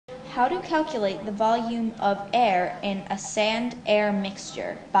How to calculate the volume of air in a sand-air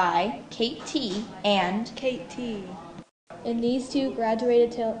mixture by Kate T. and Kate T. In these two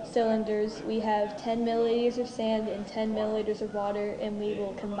graduated cylinders, we have 10 milliliters of sand and 10 milliliters of water, and we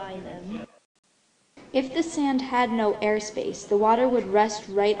will combine them. If the sand had no airspace, the water would rest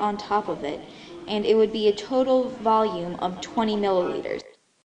right on top of it, and it would be a total volume of 20 milliliters.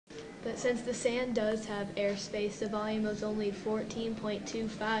 But since the sand does have airspace, the volume is only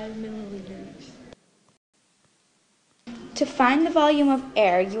 14.25 milliliters. To find the volume of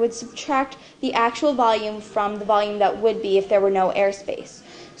air, you would subtract the actual volume from the volume that would be if there were no airspace.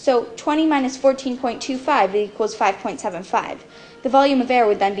 So 20 minus 14.25 equals 5.75. The volume of air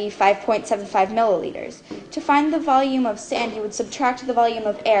would then be 5.75 milliliters. To find the volume of sand, you would subtract the volume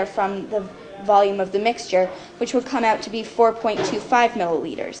of air from the volume of the mixture, which would come out to be 4.25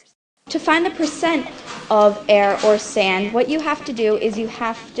 milliliters. To find the percent of air or sand, what you have to do is you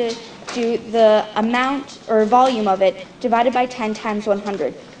have to do the amount or volume of it divided by 10 times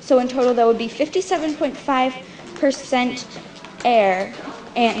 100. So in total that would be 57.5% air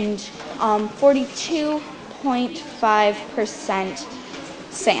and 42.5%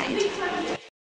 sand.